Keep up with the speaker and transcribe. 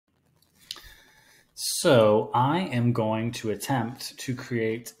So I am going to attempt to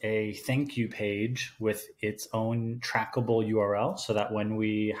create a thank you page with its own trackable URL so that when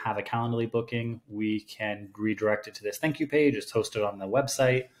we have a Calendly booking, we can redirect it to this thank you page. It's hosted on the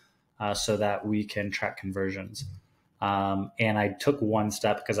website so that we can track conversions. And I took one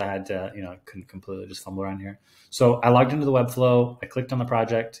step because I had to, couldn't completely just fumble around here. So I logged into the webflow, I clicked on the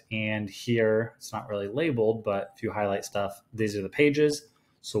project, and here it's not really labeled, but if you highlight stuff, these are the pages.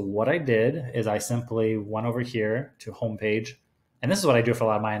 So what I did is I simply went over here to homepage, and this is what I do for a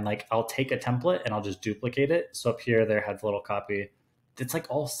lot of mine. Like I'll take a template and I'll just duplicate it. So up here, there had a little copy. It's like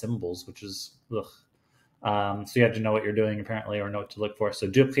all symbols, which is, ugh. So you have to know what you're doing apparently, or know what to look for. So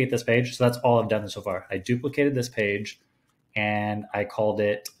duplicate this page. So that's all I've done so far. I duplicated this page and I called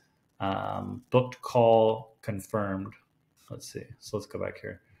it booked call confirmed. Let's see. So let's go back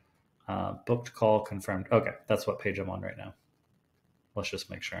here. Booked call confirmed. Okay, that's what page I'm on right now. Let's just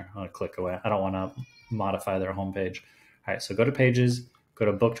make sure. I'm going to click away. I don't want to modify their homepage. All right, so go to pages, go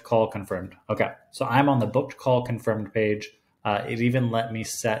to booked call confirmed. Okay, so I'm on the booked call confirmed page. It even let me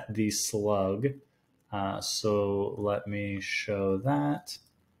set the slug. So let me show that.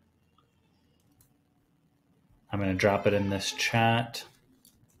 I'm going to drop it in this chat.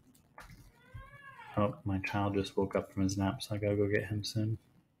 Oh, my child just woke up from his nap, so I got to go get him soon.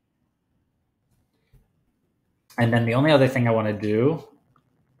 And then the only other thing I want to do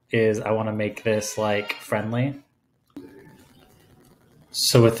is I want to make this like friendly.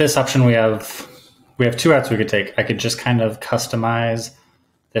 So with this option, we have two routes we could take. I could just kind of customize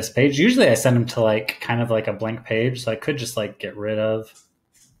this page. Usually I send them to like kind of like a blank page. So I could just like get rid of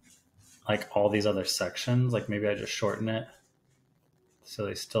like all these other sections. Like maybe I just shorten it so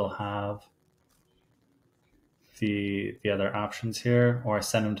they still have the other options here, or I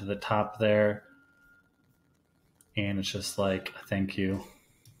send them to the top there. And it's just like, thank you.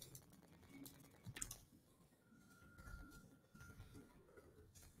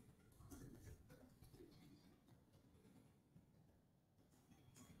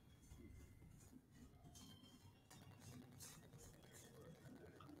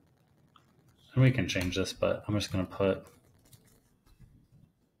 And we can change this, but I'm just going to put,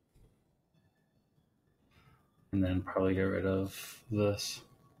 and then probably get rid of this.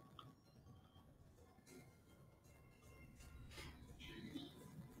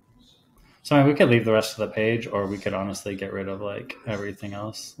 So I mean, we could leave the rest of the page, or we could honestly get rid of like everything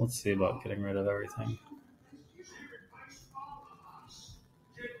else. Let's see about getting rid of everything.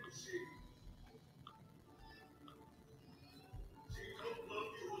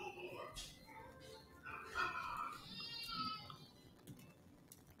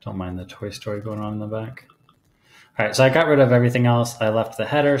 Don't mind the Toy Story going on in the back. All right, so I got rid of everything else. I left the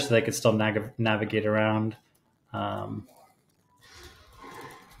header so they could still navigate around.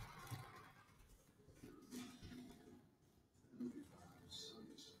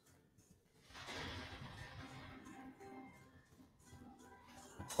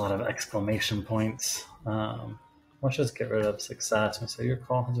 A lot of exclamation points. Let's just get rid of success and say your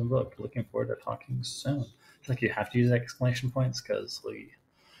call has been booked. Looking forward to talking soon. It's like you have to use exclamation points because we.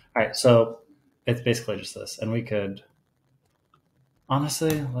 All right, so it's basically just this, and we could.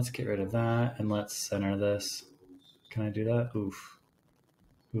 Honestly, let's get rid of that and let's center this. Can I do that? Oof.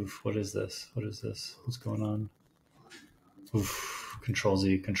 Oof. What is this? What is this? What's going on? Oof. Control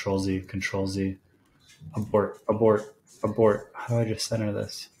Z. Control Z. Control Z. Abort. Abort. Abort. How do I just center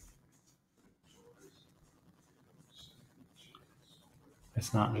this?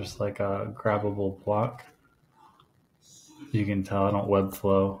 It's not just like a grabbable block. You can tell I don't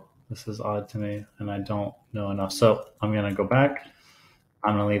webflow. This is odd to me, and I don't know enough. So I'm going to go back.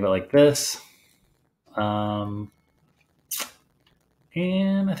 I'm going to leave it like this. And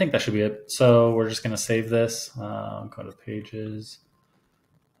I think that should be it. So we're just going to save this. Go to pages.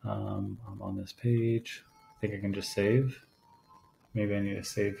 I'm on this page. I think I can just save. Maybe I need to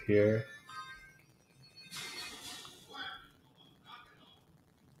save here.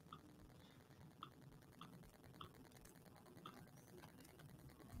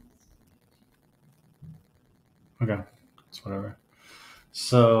 Okay, it's whatever.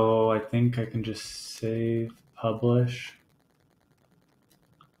 So I think I can just save, publish.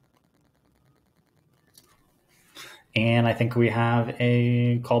 And I think we have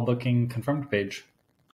a call booking confirmed page.